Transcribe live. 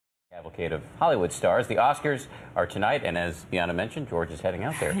cavalcade of Hollywood stars. The Oscars are tonight, and as Bianna mentioned, George is heading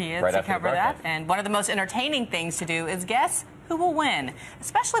out there. He is right to after cover the that. broadcast. And one of the most entertaining things to do is guess who will win,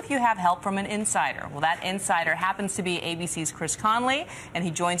 especially if you have help from an insider. Well, that insider happens to be ABC's Chris Conley, and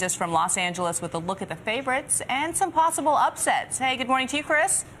he joins us from Los Angeles with a look at the favorites and some possible upsets. Hey, good morning to you,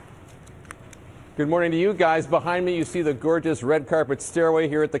 Chris. Good morning to you guys. Behind me, you see the gorgeous red carpet stairway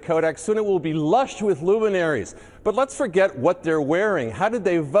here at the Kodak. Soon it will be lush with luminaries. But let's forget what they're wearing. How did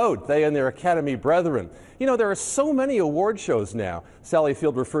they vote, they and their Academy brethren? You know, there are so many award shows now, Sally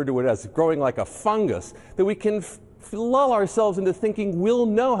Field referred to it as growing like a fungus, that we can lull ourselves into thinking we'll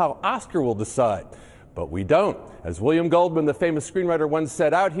know how Oscar will decide. But we don't. As William Goldman, the famous screenwriter, once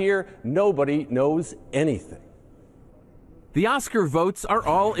said out here, nobody knows anything. The Oscar votes are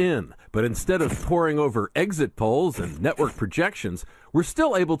all in, but instead of poring over exit polls and network projections, we're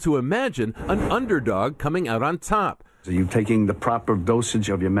still able to imagine an underdog coming out on top. Are you taking the proper dosage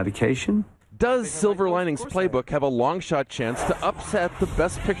of your medication? Does Silver Linings Playbook have a long shot chance to upset the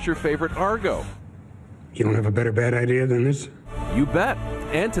Best Picture favorite Argo? You don't have a better bad idea than this? You bet.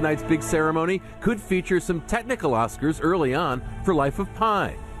 And tonight's big ceremony could feature some technical Oscars early on for Life of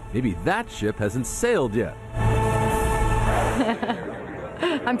Pi. Maybe that ship hasn't sailed yet.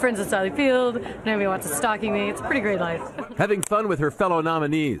 I'm friends with Sally Field. Naomi Watts is stalking me. It's a pretty great life. Having fun with her fellow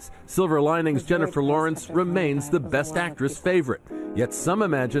nominees, Silver Linings Jennifer Lawrence remains the Best Actress favorite. Yet some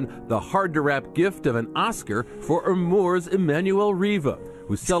imagine the hard-to-wrap gift of an Oscar for Amour's Emmanuelle Riva,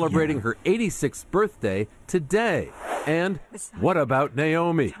 who's celebrating her 86th birthday today. And what about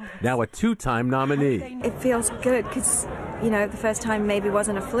Naomi, now a two-time nominee? It feels good because, you know, the first time maybe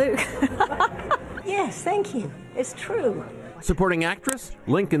wasn't a fluke. Yes, thank you. It's true. Supporting actress,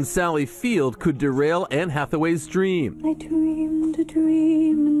 Lincoln Sally Field could derail Anne Hathaway's dream. I dreamed a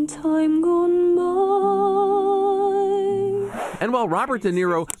dream in time gone by. And while Robert De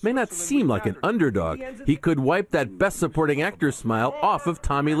Niro may not seem like an underdog, he could wipe that Best Supporting Actor smile off of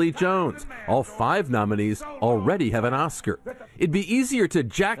Tommy Lee Jones. All 5 nominees already have an Oscar. It'd be easier to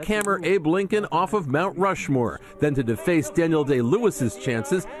jackhammer Abe Lincoln off of Mount Rushmore than to deface Daniel Day-Lewis's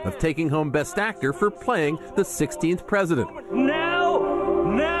chances of taking home Best Actor for playing the 16th president. Now!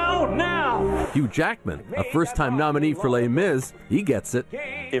 Hugh Jackman, a first-time nominee for Les Mis, he gets it.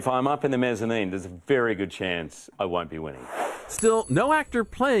 If I'm up in the mezzanine, there's a very good chance I won't be winning. Still, no actor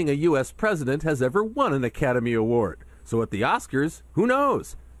playing a U.S. president has ever won an Academy Award. So at the Oscars, who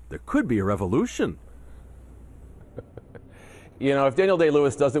knows? There could be a revolution. You know, if Daniel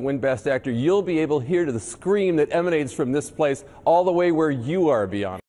Day-Lewis doesn't win Best Actor, you'll be able to hear the scream that emanates from this place all the way where you are, Bianna.